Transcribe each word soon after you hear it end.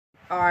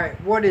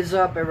Alright, what is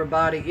up,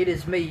 everybody? It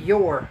is me,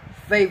 your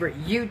favorite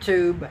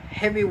YouTube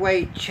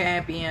heavyweight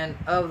champion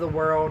of the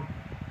world.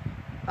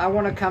 I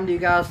want to come to you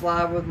guys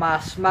live with my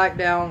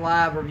SmackDown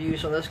Live review,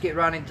 so let's get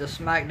right into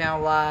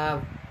SmackDown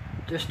Live.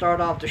 To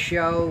start off the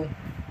show,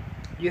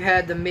 you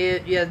had the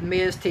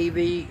Miz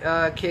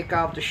TV kick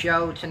off the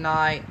show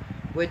tonight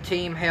with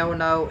Team Hell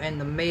No and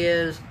The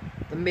Miz.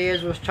 The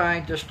Miz was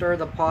trying to stir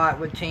the pot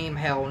with Team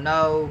Hell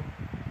No.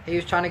 He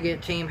was trying to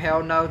get Team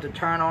Hell No to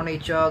turn on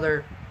each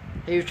other.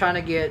 He was trying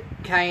to get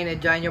Kane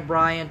and Daniel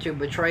Bryan to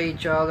betray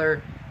each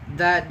other.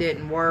 That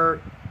didn't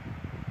work.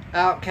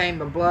 Out came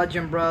the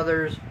Bludgeon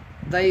Brothers.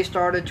 They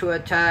started to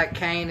attack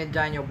Kane and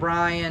Daniel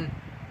Bryan.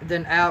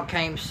 Then out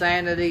came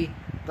Sanity.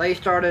 They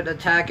started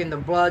attacking the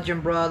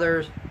Bludgeon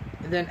Brothers.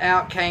 And then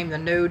out came the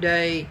New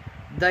Day.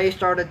 They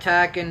started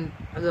attacking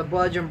the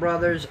Bludgeon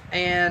Brothers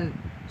and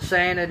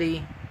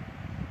Sanity.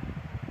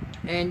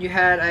 And you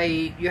had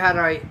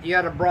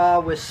a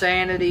brawl with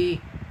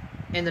Sanity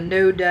and the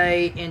New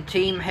Day and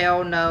Team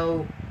Hell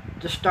No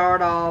to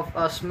start off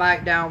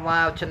SmackDown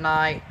Live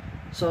tonight.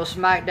 So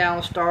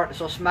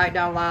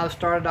SmackDown Live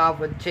started off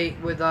with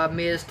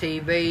Miz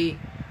TV,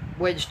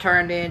 which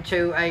turned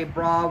into a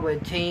brawl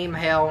with Team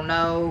Hell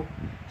No,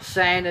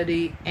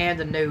 Sanity, and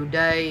the New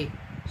Day.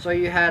 So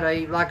you had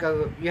a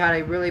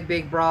really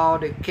big brawl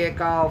to kick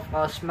off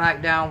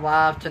SmackDown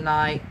Live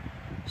tonight.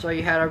 So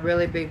you had a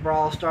really big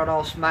brawl start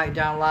off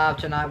SmackDown Live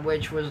tonight,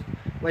 which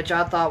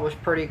I thought was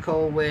pretty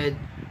cool.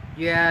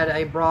 You had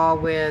a brawl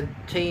with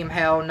Team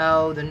Hell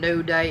No, the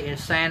New Day, and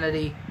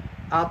Sanity.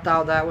 I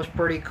thought that was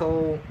pretty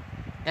cool.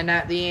 And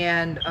at the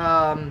end,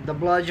 the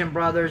Bludgeon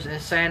Brothers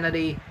and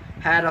Sanity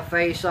had a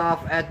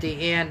face-off at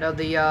the end of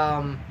the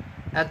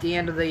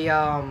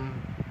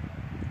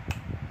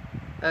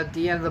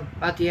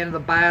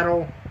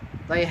battle.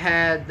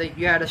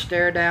 You had a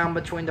stare down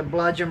between the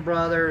Bludgeon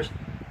Brothers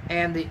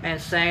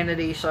and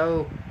Sanity.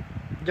 So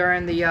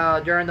during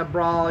the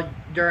brawl,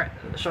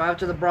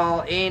 after the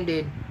brawl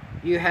ended,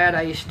 you had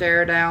a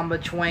stare down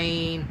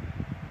between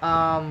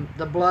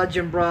the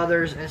Bludgeon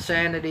Brothers and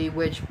Sanity,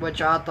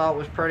 which I thought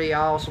was pretty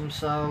awesome.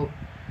 So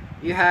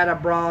you had a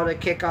brawl to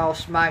kick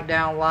off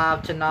SmackDown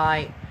Live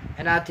tonight,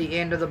 and at the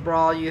end of the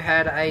brawl, you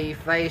had a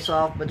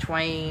face-off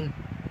between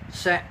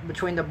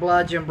the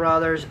Bludgeon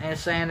Brothers and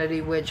Sanity,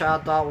 which I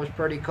thought was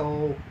pretty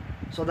cool.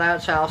 So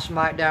that's how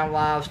SmackDown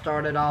Live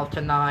started off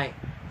tonight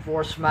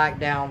for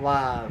SmackDown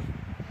Live.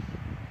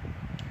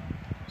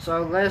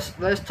 So let's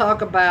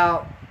talk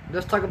about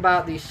the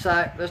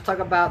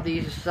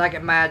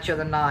second match of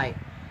the night.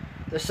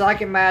 The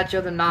second match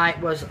of the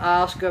night was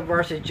Asuka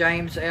versus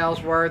James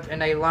Ellsworth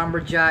in a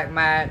lumberjack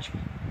match.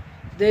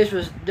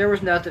 There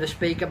was nothing to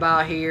speak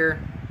about here.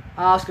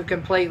 Asuka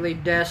completely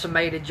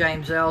decimated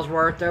James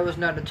Ellsworth. There was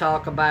nothing to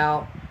talk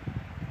about.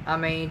 I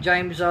mean,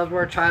 James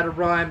Ellsworth tried to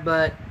run,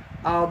 but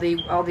all the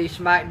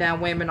SmackDown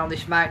women on the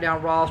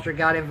SmackDown roster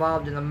got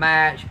involved in the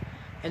match,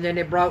 and then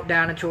it broke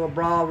down into a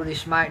brawl with the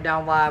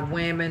SmackDown Live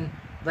women.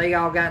 They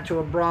all got into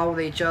a brawl with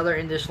each other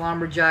in this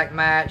lumberjack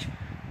match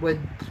with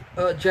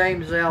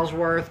James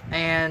Ellsworth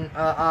and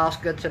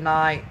Asuka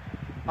tonight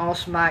on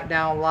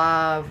SmackDown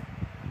Live.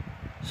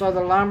 So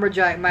the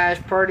lumberjack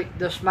match,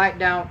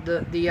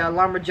 the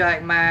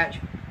lumberjack match,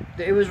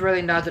 it was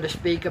really nothing to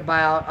speak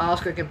about.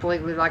 Asuka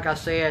completely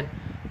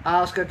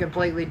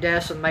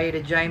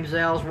decimated James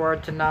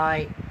Ellsworth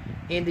tonight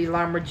in the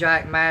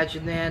lumberjack match,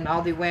 and then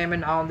all the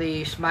women on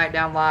the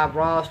SmackDown Live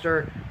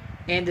roster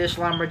in this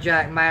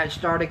lumberjack match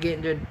started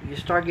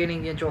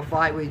getting into a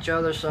fight with each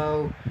other.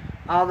 So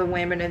all the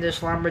women in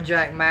this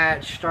lumberjack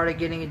match started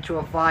getting into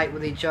a fight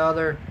with each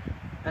other,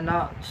 and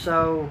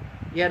so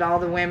you had all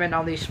the women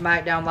on the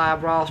SmackDown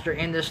Live roster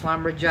in this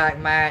lumberjack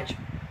match,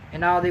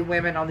 and all the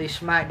women on the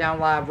SmackDown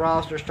Live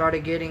roster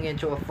started getting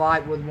into a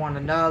fight with one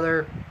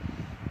another.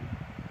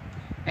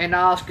 And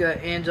Asuka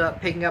ends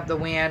up picking up the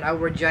win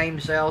over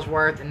James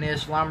Ellsworth in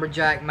this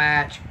lumberjack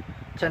match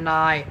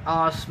tonight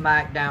on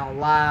SmackDown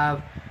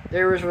Live.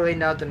 There was really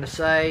nothing to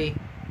say.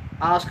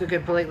 Asuka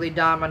completely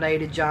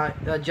dominated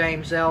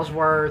James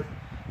Ellsworth,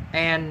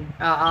 and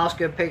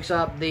Asuka picks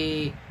up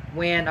the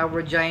win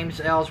over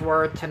James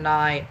Ellsworth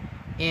tonight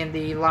in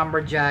the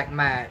lumberjack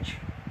match.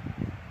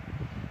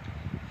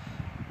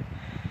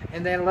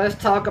 And then let's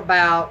talk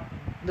about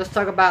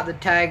the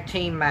tag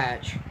team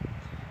match.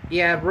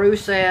 You had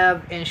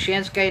Rusev and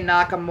Shinsuke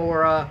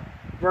Nakamura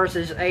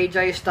versus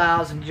AJ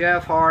Styles and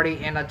Jeff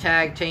Hardy in a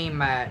tag team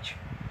match.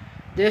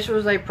 This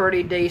was a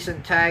pretty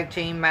decent tag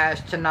team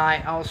match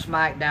tonight on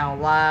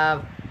SmackDown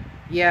Live.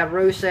 You had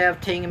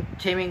Rusev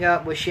teaming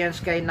up with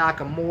Shinsuke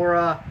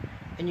Nakamura,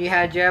 and you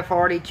had Jeff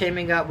Hardy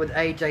teaming up with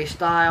AJ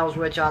Styles,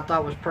 which I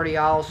thought was pretty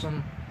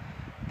awesome.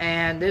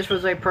 And this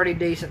was a pretty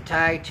decent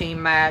tag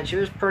team match. It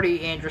was pretty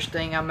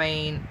interesting. I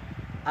mean,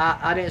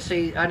 I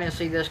didn't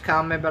see this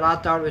coming, but I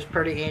thought it was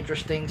pretty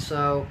interesting.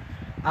 So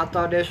I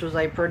thought this was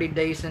a pretty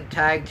decent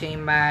tag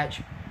team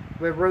match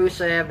with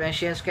Rusev and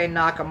Shinsuke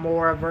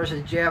Nakamura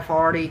versus Jeff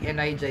Hardy and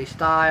AJ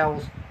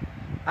Styles.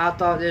 I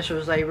thought this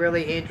was a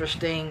really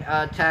interesting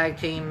tag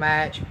team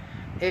match.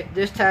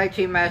 this tag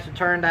team match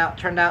turned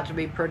out to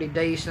be pretty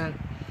decent.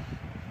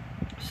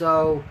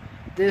 So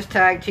this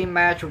tag team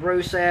match with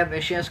Rusev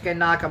and Shinsuke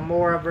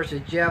Nakamura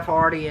versus Jeff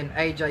Hardy and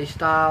AJ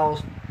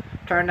Styles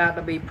turned out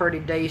to be pretty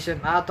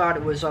decent. I thought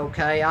it was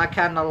okay. I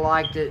kind of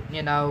liked it,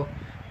 you know.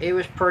 It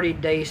was pretty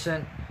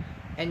decent.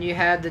 And you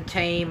had the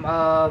team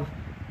of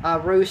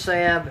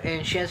Rusev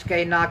and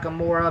Shinsuke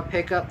Nakamura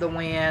pick up the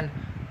win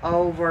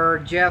over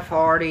Jeff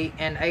Hardy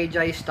and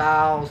AJ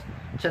Styles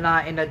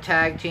tonight in the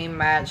tag team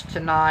match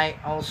tonight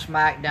on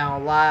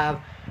SmackDown Live.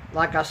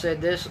 Like I said,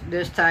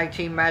 this tag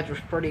team match was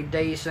pretty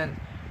decent.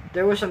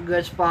 There were some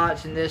good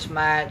spots in this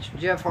match.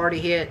 Jeff Hardy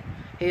hit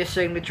his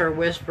signature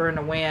Whisper in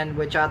the Wind,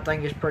 which I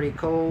think is pretty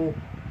cool.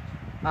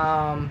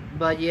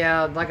 But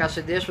yeah, like I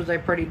said, this was a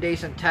pretty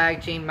decent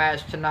tag team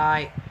match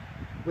tonight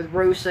with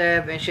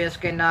Rusev and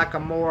Shinsuke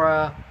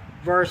Nakamura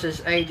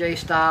versus AJ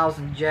Styles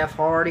and Jeff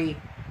Hardy.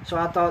 So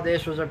I thought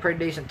this was a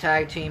pretty decent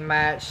tag team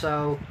match.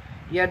 So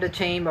you had the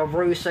team of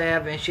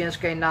Rusev and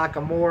Shinsuke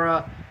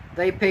Nakamura.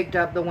 They picked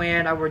up the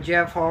win over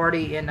Jeff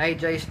Hardy and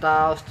AJ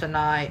Styles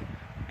tonight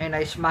in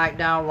a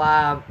SmackDown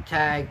Live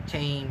tag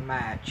team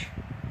match.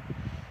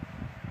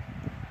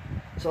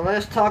 So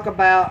let's talk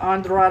about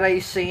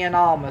Andrade Cien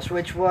Almas,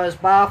 which was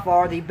by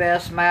far the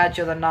best match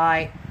of the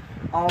night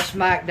on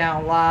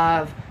SmackDown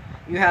Live.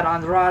 You had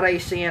Andrade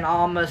Cien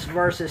Almas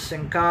versus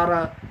Sin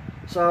Cara.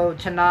 So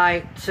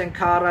tonight, Sin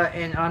Cara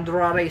and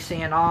Andrade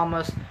Cien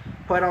Almas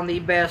put on the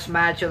best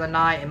match of the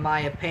night, in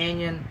my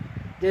opinion.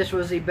 This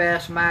was the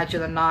best match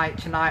of the night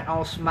tonight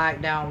on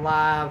SmackDown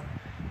Live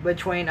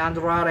between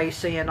Andrade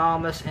Cien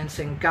Almas and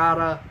Sin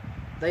Cara.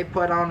 They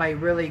put on a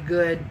really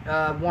good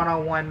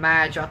one-on-one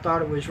match. I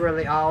thought it was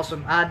really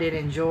awesome. I did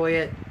enjoy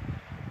it.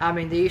 I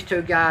mean, these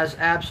two guys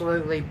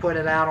absolutely put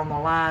it out on the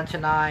line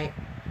tonight.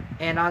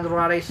 And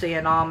Andrade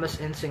Cien Almas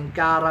and Sin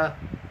Cara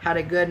had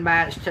a good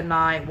match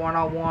tonight,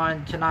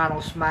 one-on-one, tonight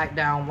on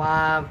SmackDown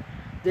Live.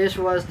 This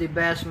was the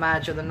best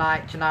match of the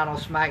night tonight on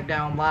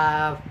SmackDown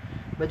Live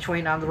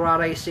between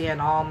Andrade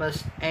Cien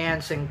Almas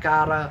and Sin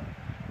Cara.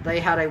 They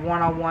had a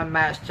one-on-one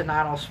match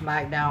tonight on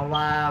SmackDown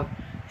Live,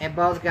 and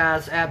both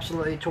guys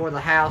absolutely tore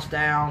the house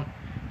down.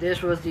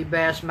 This was the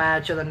best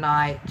match of the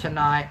night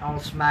tonight on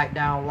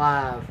SmackDown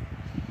Live.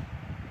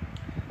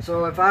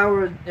 So if I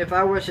were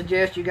to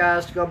suggest you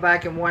guys to go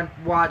back and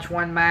watch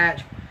one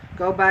match,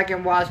 go back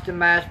and watch the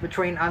match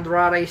between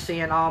Andrade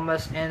Cien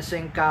Almas and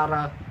Sin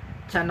Cara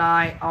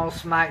tonight on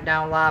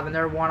SmackDown Live in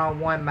their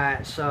one-on-one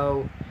match.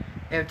 So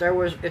if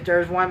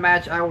there's one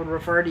match I would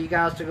refer to you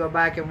guys to go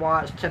back and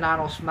watch tonight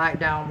on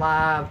SmackDown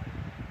Live,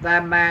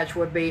 that match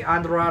would be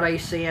Andrade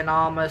Cien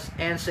Almas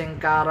and Sin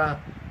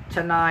Cara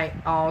tonight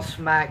on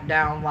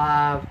SmackDown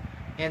Live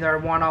in their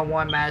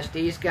one-on-one match.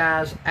 These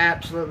guys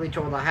absolutely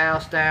tore the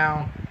house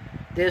down.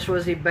 This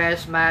was the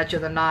best match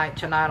of the night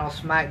tonight on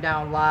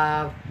SmackDown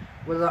Live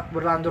with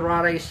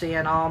Andrade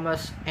Cien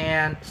Almas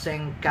and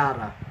Sin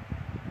Cara.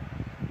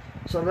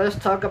 So let's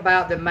talk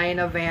about the main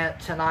event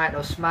tonight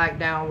of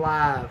SmackDown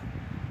Live.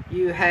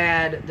 You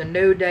had the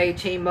New Day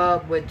team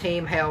up with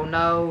Team Hell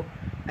No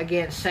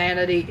against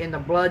Sanity and the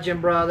Bludgeon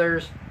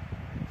Brothers.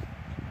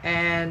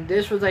 And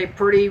this was a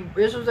pretty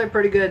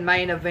good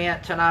main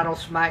event tonight on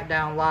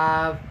SmackDown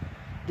Live.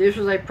 This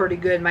was a pretty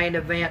good main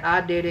event. I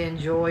did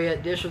enjoy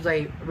it. This was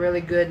a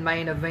really good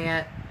main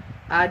event.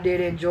 I did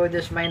enjoy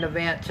this main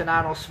event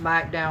tonight on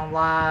SmackDown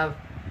Live.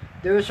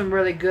 There were some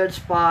really good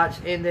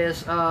spots in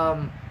this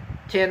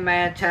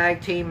 10-man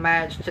tag team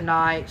match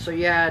tonight. So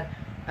you had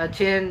a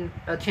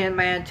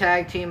 10-man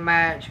tag team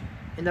match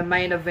in the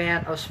main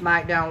event of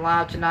SmackDown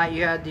Live tonight.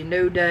 You had the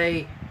New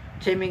Day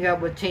teaming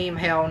up with Team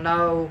Hell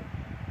No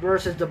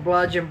versus the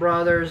Bludgeon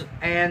Brothers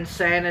and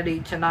Sanity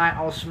tonight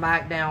on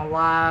SmackDown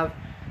Live.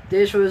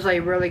 This was a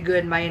really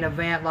good main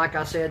event, like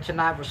I said,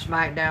 tonight for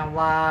SmackDown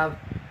Live.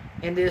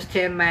 In this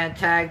 10-man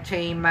tag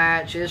team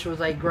match, this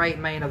was a great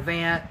main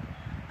event.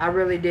 I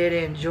really did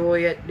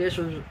enjoy it. This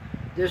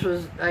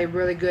was a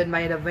really good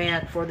main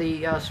event for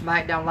the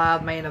SmackDown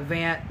Live main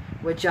event,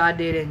 which I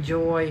did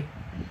enjoy.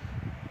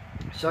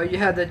 So you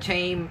had the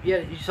team,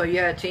 so you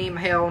had Team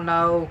Hell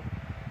No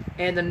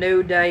and the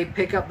New Day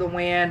pick up the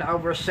win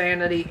over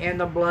Sanity and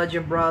the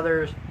Bludgeon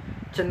Brothers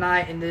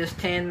tonight in this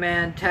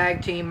 10-man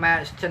tag team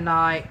match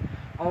tonight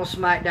on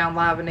SmackDown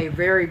Live in a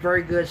very,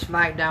 very good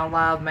SmackDown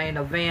Live main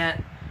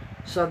event.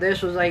 So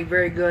this was a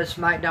very good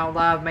SmackDown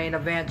Live main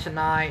event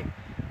tonight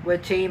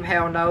with Team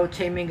Hell No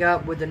teaming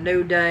up with the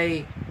New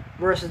Day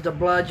versus the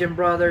Bludgeon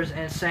Brothers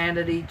and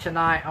Sanity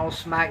tonight on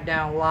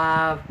SmackDown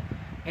Live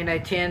in a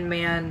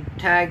 10-man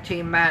tag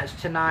team match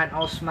tonight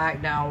on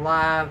SmackDown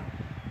Live.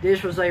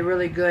 This was a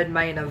really good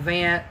main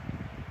event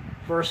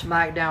for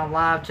SmackDown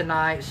Live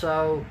tonight.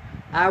 So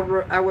I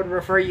would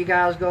refer you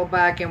guys go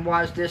back and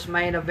watch this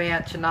main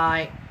event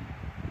tonight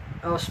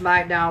of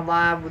SmackDown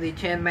Live with the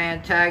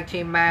 10-man tag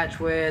team match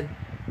with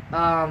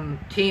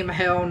Team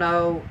Hell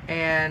No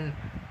and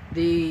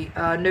the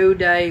New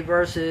Day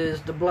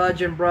versus the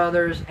Bludgeon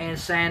Brothers and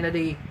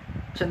Sanity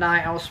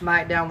tonight on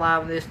SmackDown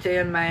Live. This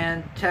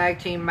 10-man tag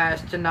team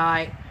match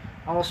tonight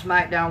on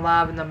SmackDown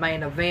Live in the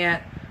main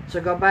event. So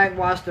go back and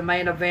watch the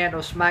main event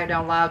of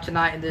SmackDown Live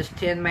tonight in this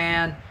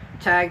 10-man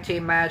tag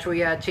team match. We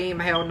had Team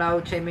Hell No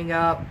teaming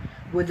up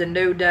with the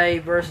New Day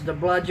versus the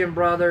Bludgeon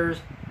Brothers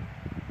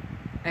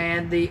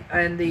and the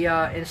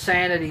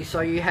Insanity.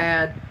 So you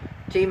had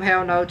Team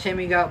Hell No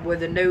teaming up with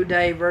the New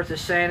Day versus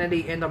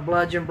Sanity and the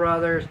Bludgeon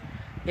Brothers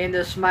in the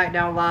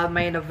SmackDown Live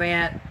main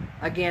event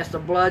against the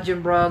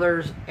Bludgeon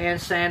Brothers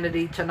and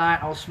Sanity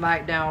tonight on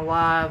SmackDown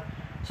Live.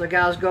 So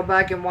guys, go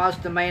back and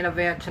watch the main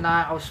event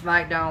tonight on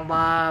SmackDown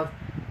Live.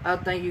 I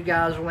think you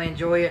guys will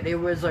enjoy it. It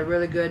was a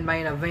really good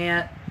main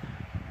event.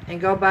 And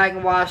go back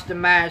and watch the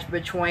match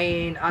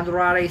between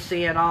Andrade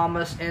Cien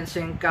Almas and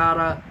Sin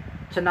Cara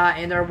tonight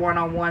in their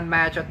one-on-one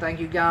match. I think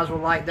you guys will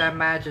like that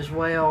match as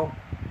well.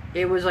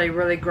 It was a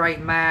really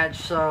great match.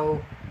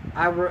 So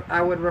I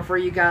would refer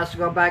you guys to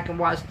go back and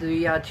watch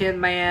the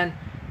 10-man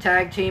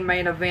tag team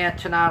main event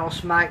tonight on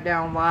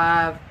SmackDown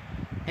Live.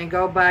 And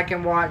go back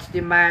and watch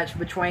the match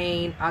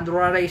between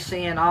Andrade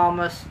Cien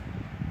Almas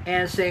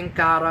and Sin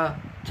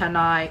Cara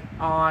tonight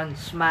on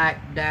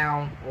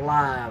SmackDown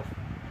Live.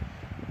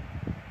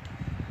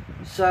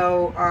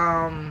 So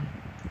I'm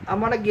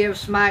gonna give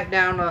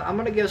SmackDown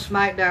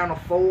a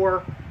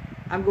 4.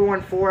 I'm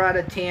going 4 out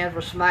of 10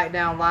 for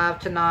SmackDown Live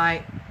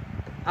tonight.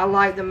 I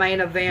like the main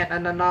event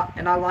and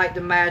I like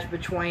the match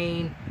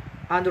between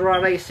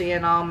Andrade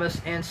Cien Almas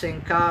and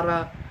Sin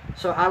Cara.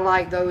 So I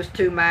like those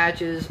two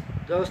matches.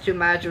 Those two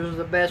matches were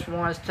the best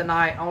ones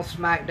tonight on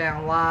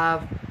SmackDown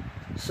Live.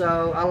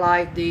 So I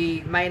like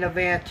the main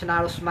event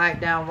tonight on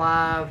SmackDown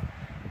Live.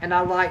 And I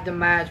like the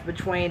match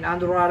between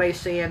Andrade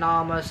Cien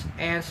Almas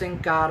and Sin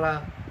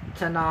Cara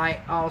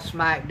tonight on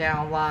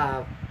SmackDown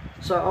Live.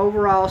 So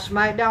overall,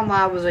 SmackDown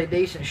Live was a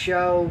decent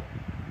show.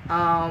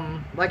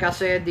 Like I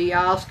said, the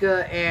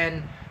Asuka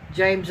and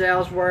James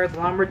Ellsworth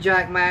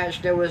Lumberjack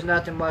match, there was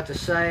nothing but to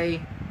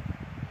say.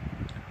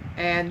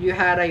 And you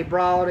had a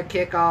brawl to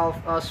kick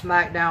off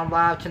SmackDown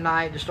Live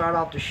tonight to start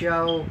off the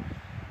show.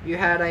 You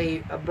had a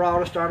brawl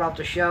to start off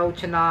the show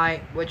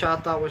tonight, which I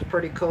thought was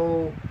pretty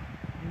cool,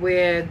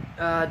 with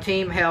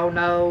Team Hell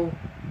No,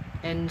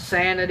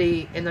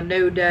 Insanity, and the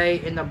New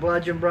Day, and the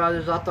Bludgeon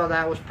Brothers. I thought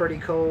that was pretty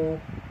cool.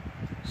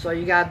 So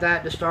you got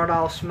that to start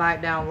off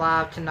SmackDown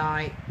Live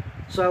tonight.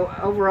 So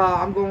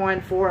overall, I'm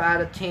going 4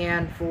 out of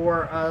 10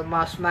 for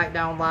my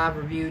SmackDown Live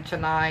review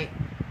tonight.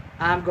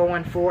 I'm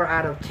going 4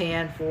 out of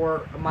 10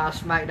 for my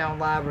SmackDown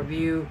Live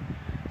review.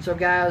 So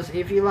guys,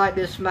 if you like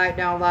this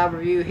SmackDown Live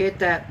review, hit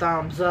that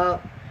thumbs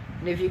up.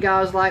 And if you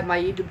guys like my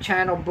YouTube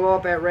channel, blow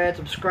up that red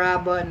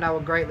subscribe button. I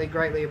would greatly,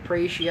 greatly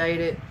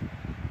appreciate it.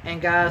 And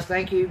guys,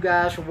 thank you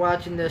guys for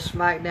watching this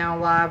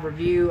SmackDown Live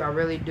review. I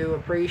really do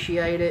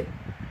appreciate it.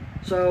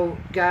 So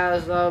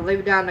guys, leave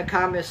it down in the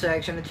comment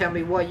section and tell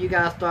me what you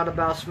guys thought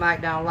about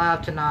SmackDown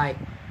Live tonight.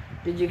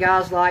 Did you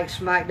guys like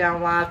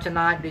SmackDown Live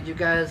tonight? Did you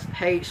guys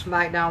hate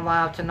SmackDown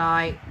Live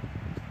tonight?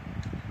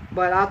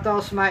 But I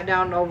thought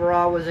SmackDown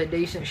overall was a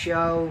decent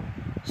show.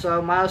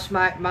 So my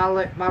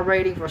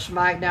rating for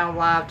SmackDown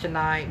Live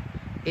tonight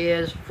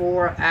is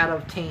 4 out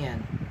of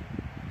 10.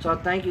 So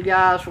thank you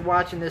guys for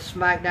watching this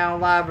SmackDown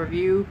Live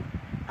review.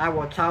 I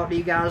will talk to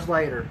you guys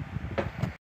later.